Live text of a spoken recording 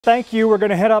Thank you. We're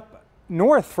going to head up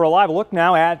north for a live look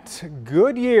now at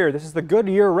Goodyear. This is the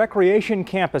Goodyear Recreation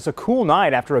Campus. A cool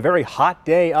night after a very hot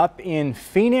day up in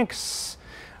Phoenix.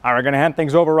 We're going to hand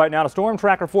things over right now to Storm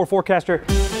Tracker 4 forecaster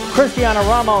Christiana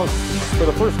Ramos for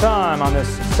the first time on this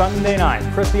Sunday night.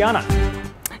 Christiana.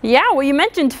 Yeah, well, you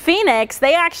mentioned Phoenix.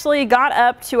 They actually got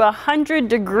up to 100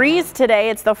 degrees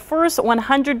today. It's the first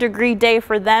 100-degree day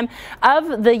for them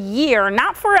of the year.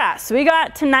 Not for us. We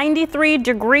got to 93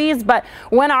 degrees, but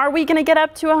when are we going to get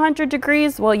up to 100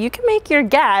 degrees? Well, you can make your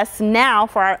guess now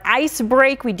for our ice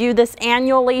break. We do this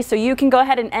annually, so you can go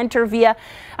ahead and enter via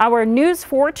our News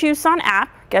 4 Tucson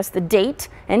app. Guess the date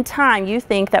and time you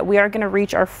think that we are going to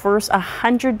reach our first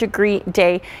 100-degree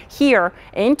day here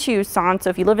in Tucson. So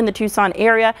if you live in the Tucson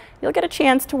area, you'll get a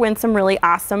chance to win some really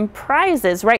awesome prizes. Right